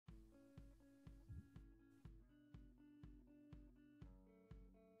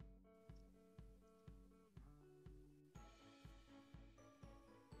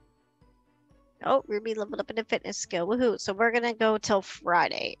Oh, Ruby leveled up in a fitness skill. Woohoo. So we're going to go till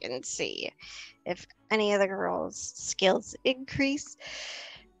Friday and see if any of the girls' skills increase.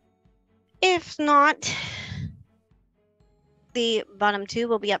 If not, the bottom two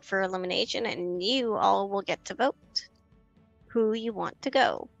will be up for elimination, and you all will get to vote who you want to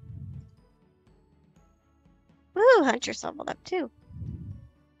go. Woohoo, Huntress leveled up too.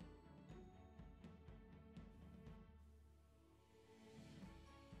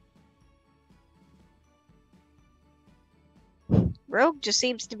 Rogue just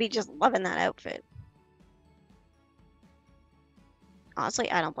seems to be just loving that outfit.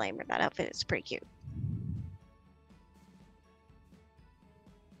 Honestly, I don't blame her. That outfit is pretty cute.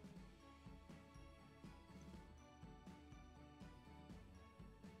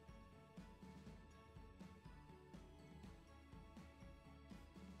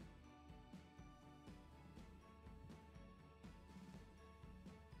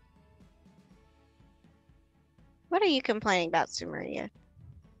 What are you complaining about, Sumeria?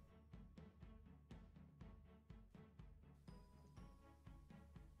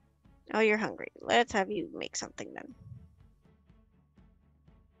 Oh, you're hungry. Let's have you make something then.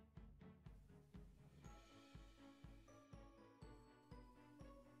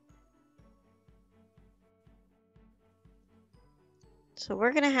 So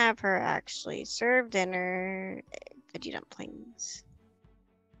we're gonna have her actually serve dinner, veggie dumplings.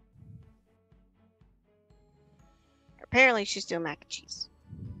 Apparently she's doing mac and cheese.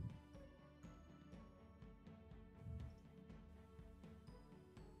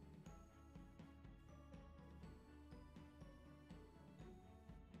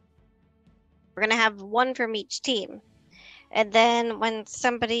 We're gonna have one from each team. And then when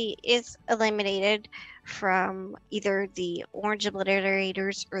somebody is eliminated from either the orange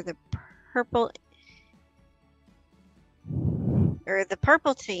obliterators or the purple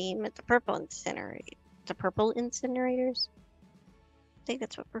team, the purple incinerators. I think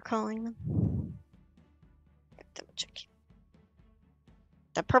that's what we're calling them. Double check.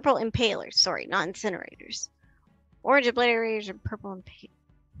 The purple impalers, sorry, not incinerators. Orange obliterators and purple impalers.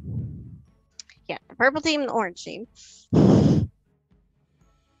 Yeah, the purple team and the orange team.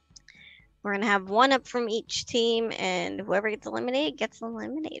 We're gonna have one up from each team, and whoever gets eliminated gets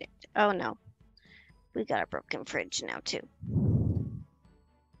eliminated. Oh no, we got a broken fridge now too.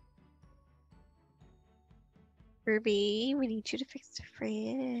 Ruby, we need you to fix the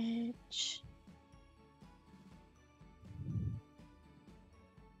fridge.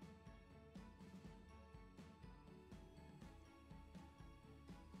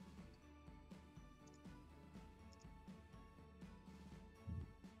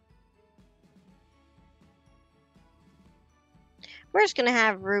 We're just gonna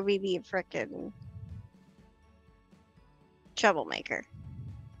have Ruby be a frickin' troublemaker.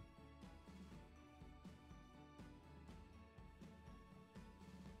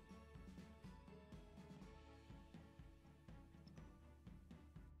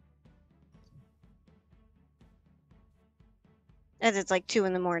 As it's like 2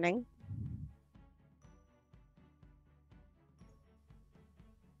 in the morning.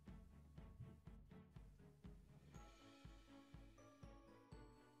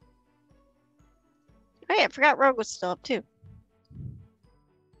 Oh yeah, I forgot Rogue was still up too.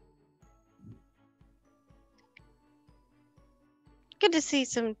 Good to see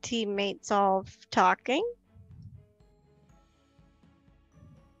some teammates all talking.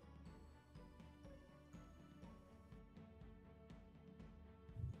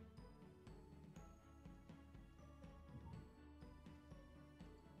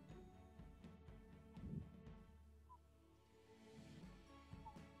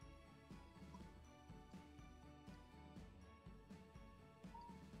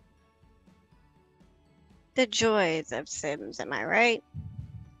 The joys of Sims, am I right?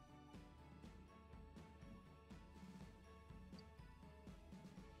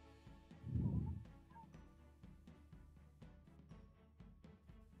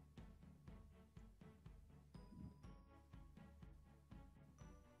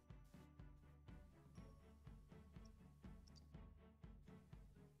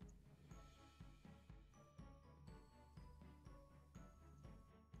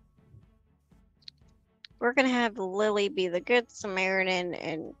 We're gonna have Lilly be the good Samaritan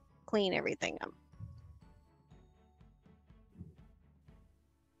and clean everything up.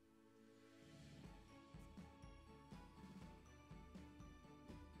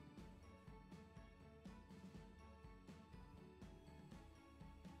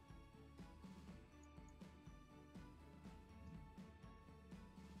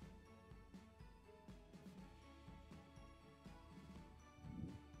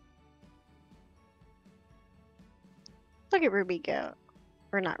 Look at Ruby go.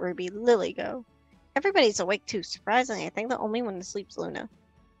 Or not Ruby, Lilly go. Everybody's awake too. Surprisingly, I think the only one asleep is Luna.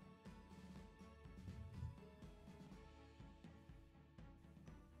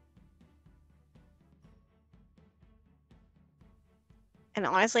 And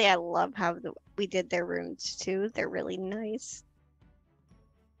honestly, I love how we did their rooms too. They're really nice.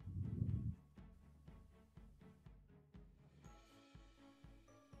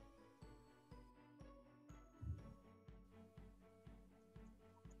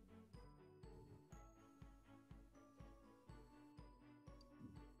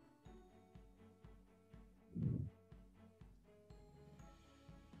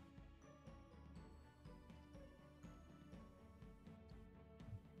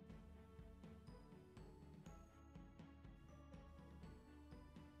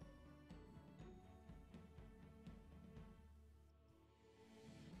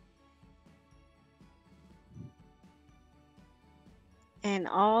 And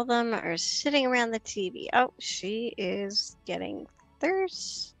all of them are sitting around the TV. Oh, she is getting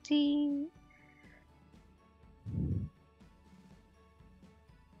thirsty.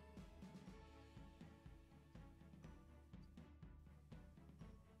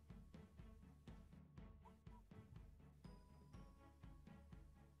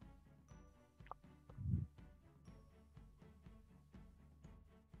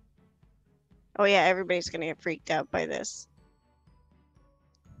 Oh yeah, everybody's gonna get freaked out by this.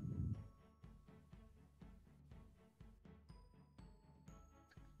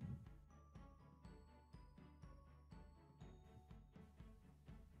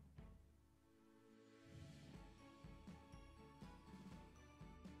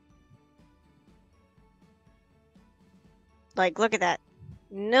 Like, look at that.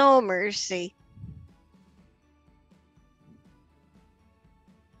 No mercy.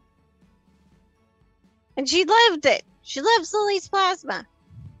 And she lived it. She lives Lily's plasma.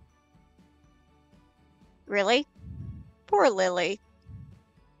 Really? Poor Lilly.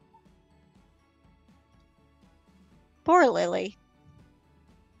 Poor Lilly.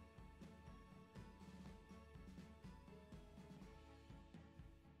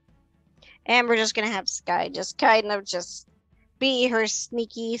 And we're just gonna have Sky just kind of just be her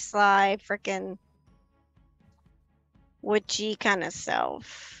sneaky, sly, frickin' witchy kind of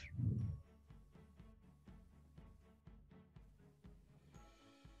self.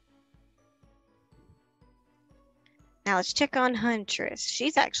 Now let's check on Huntress.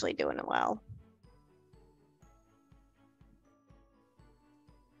 She's actually doing well.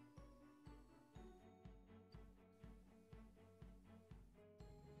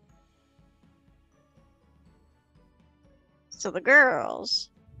 So the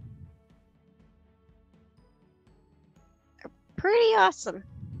girls are pretty awesome.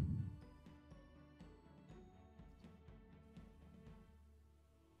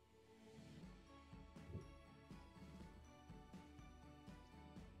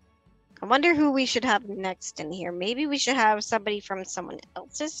 I wonder who we should have next in here. Maybe we should have somebody from someone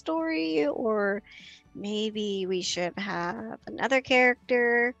else's story, or maybe we should have another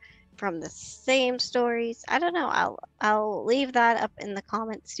character from the same stories. I don't know. I'll leave that up in the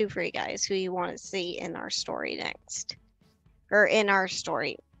comments too for you guys who you want to see in our story next. Or in our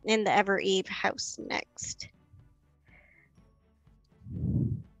story in the Ever Eve house next.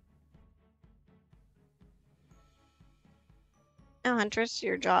 Now, Huntress,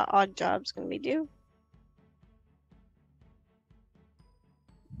 your odd job's gonna be due.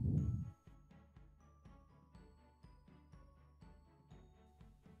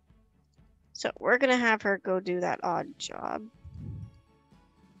 So we're gonna have her go do that odd job.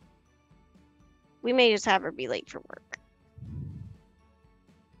 We may just have her be late for work.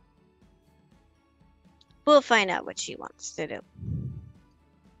 We'll find out what she wants to do.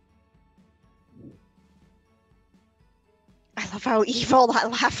 I love how evil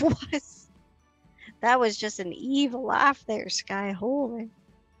that laugh was. That was just an evil laugh there, Sky. Holy.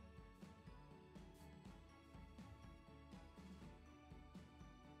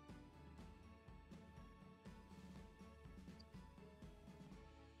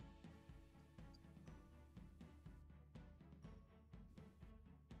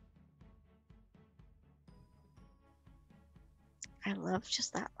 I love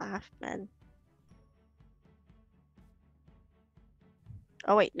just that laugh, man.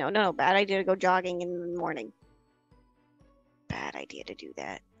 Oh, wait. No. Bad idea to go jogging in the morning. Bad idea to do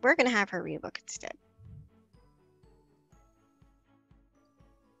that. We're going to have her read a book instead.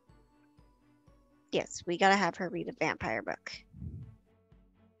 Yes, we got to have her read a vampire book.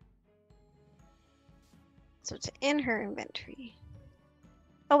 So it's in her inventory.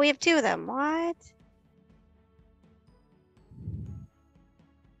 Oh, we have two of them. What?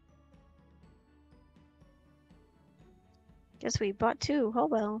 Guess we bought 2. Oh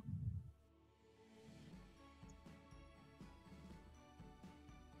well.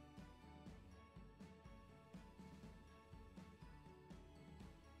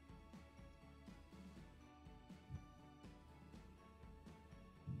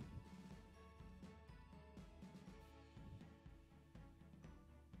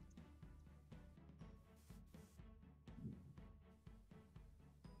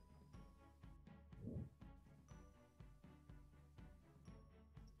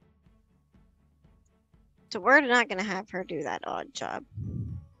 So we're not going to have her do that odd job.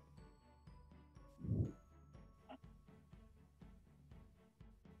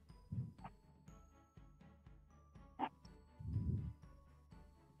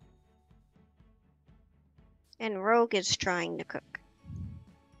 And Rogue is trying to cook.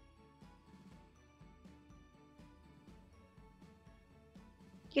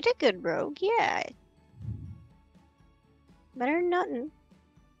 You did good, Rogue. Yeah. Better than nothing.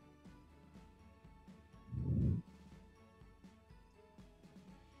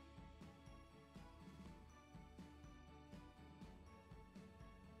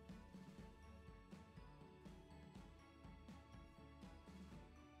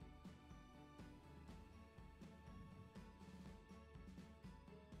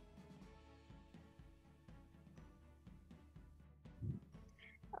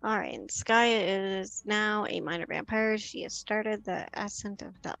 Alright, and Sky is now a minor vampire. She has started the ascent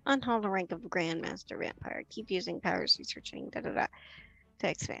of the unholy rank of Grandmaster Vampire. Keep using powers researching to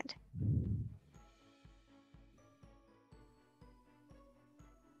expand.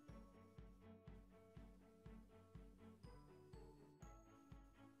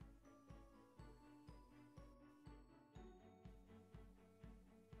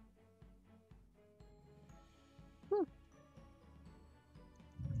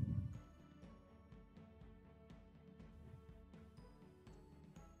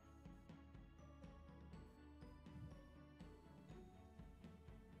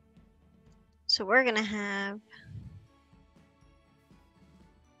 So we're gonna have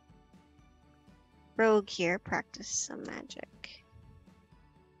Rogue here practice some magic.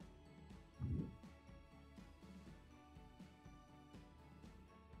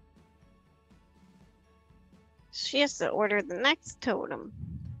 She has to order the next totem.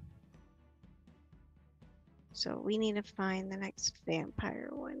 So we need to find the next vampire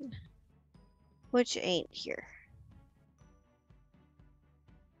one, which ain't here.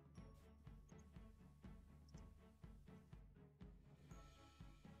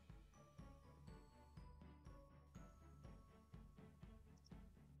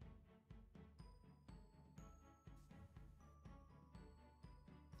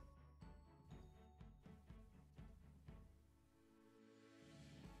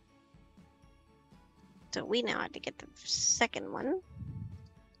 So we now have to get the second one,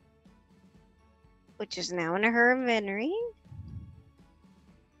 which is now in her inventory.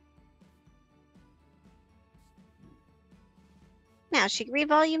 Now she can read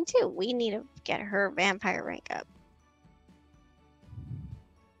volume 2. We need to get her vampire rank up.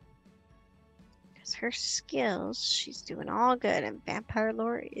 Because her skills, she's doing all good, and vampire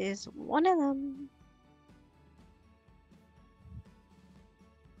lore is one of them.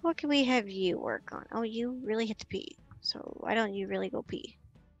 What can we have you work on? Oh, you really hit to pee. So why don't you really go pee?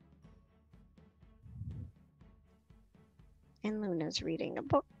 And Luna's reading a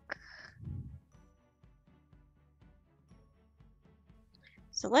book.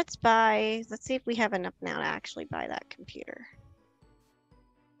 So let's see if we have enough now to actually buy that computer.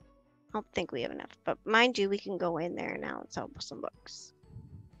 I don't think we have enough, but mind you, we can go in there now and sell some books.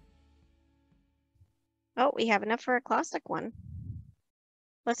 Oh, we have enough for a classic one.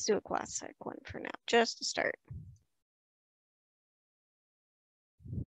 Let's do a classic one for now, just to start.